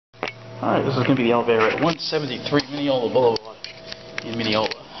Alright, this is going to be the elevator at 173 Mineola Blvd in Mineola.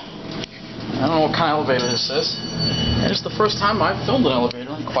 I don't know what kind of elevator this is, and it's the first time I've filmed an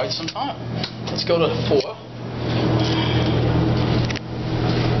elevator in quite some time. Let's go to 4.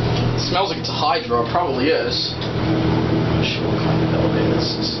 It smells like it's a hydro, it probably is. I'm not sure what kind of elevator this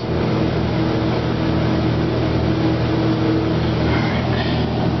is.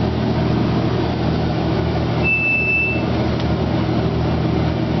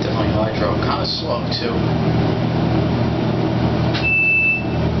 Kind of slow too.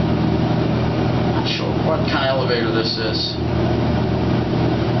 Not sure what kind of elevator this is.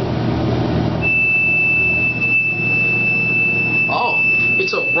 Oh,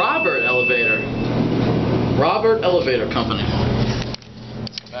 it's a Robert elevator. Robert Elevator Company.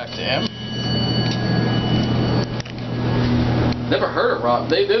 Let's go back to him. Never heard of Rob.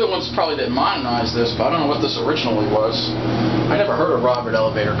 They're the ones probably that modernized this, but I don't know what this originally was. I never heard of Robert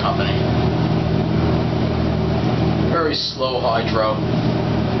Elevator Company. Very slow hydro.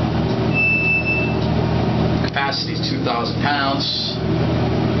 Capacity is 2,000 pounds.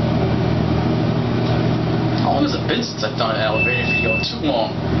 How long has it been since I've done an elevator video? Too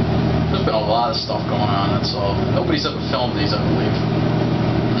long. There's been a lot of stuff going on, that's all. Nobody's ever filmed these, I believe.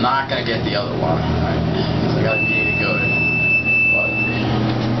 I'm not going to get the other one, right? Because I got a meeting to go to.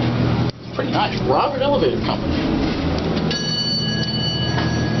 It's pretty nice. Robert Elevator Company.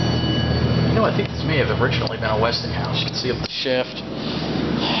 You know, I think this may have originally been a Westinghouse. You can see up the shaft.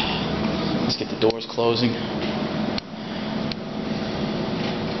 Let's get the doors closing.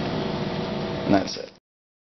 And that's it.